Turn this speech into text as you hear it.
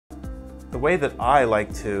The way that I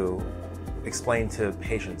like to explain to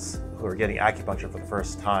patients who are getting acupuncture for the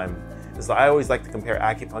first time is that I always like to compare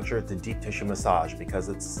acupuncture to deep tissue massage because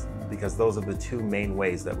those are the two main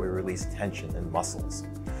ways that we release tension in muscles.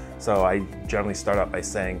 So I generally start out by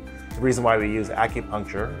saying the reason why we use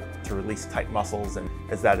acupuncture to release tight muscles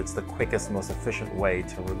is that it's the quickest, most efficient way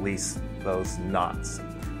to release those knots.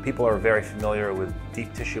 People are very familiar with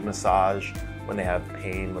deep tissue massage when they have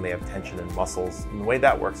pain, when they have tension in muscles. And the way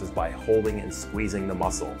that works is by holding and squeezing the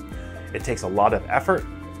muscle. It takes a lot of effort,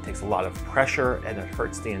 it takes a lot of pressure, and it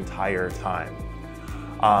hurts the entire time.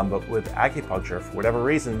 But with acupuncture, for whatever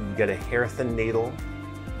reason, you get a hair-thin needle,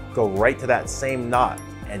 go right to that same knot,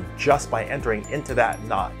 and just by entering into that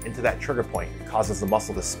knot, into that trigger point, it causes the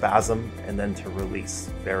muscle to spasm and then to release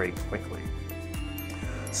very quickly.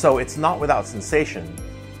 So it's not without sensation,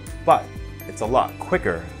 but it's a lot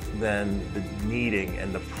quicker than the kneading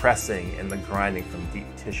and the pressing and the grinding from deep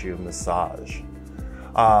tissue massage.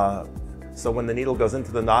 So when the needle goes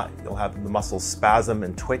into the knot, you'll have the muscle spasm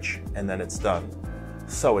and twitch, and then it's done.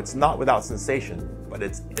 So it's not without sensation, but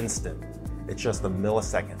it's instant. It's just a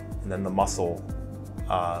millisecond, and then the muscle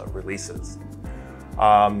releases.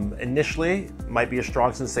 Initially, it might be a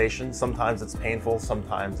strong sensation. Sometimes it's painful,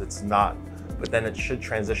 sometimes it's not, but then it should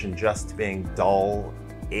transition just to being dull,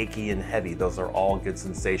 achy, and heavy. Those are all good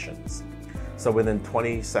sensations. So within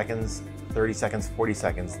 20 seconds, 30 seconds, 40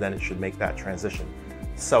 seconds, then it should make that transition.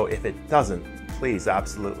 So if it doesn't, please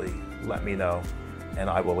absolutely let me know, and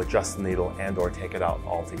I will adjust the needle and/or take it out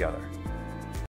altogether.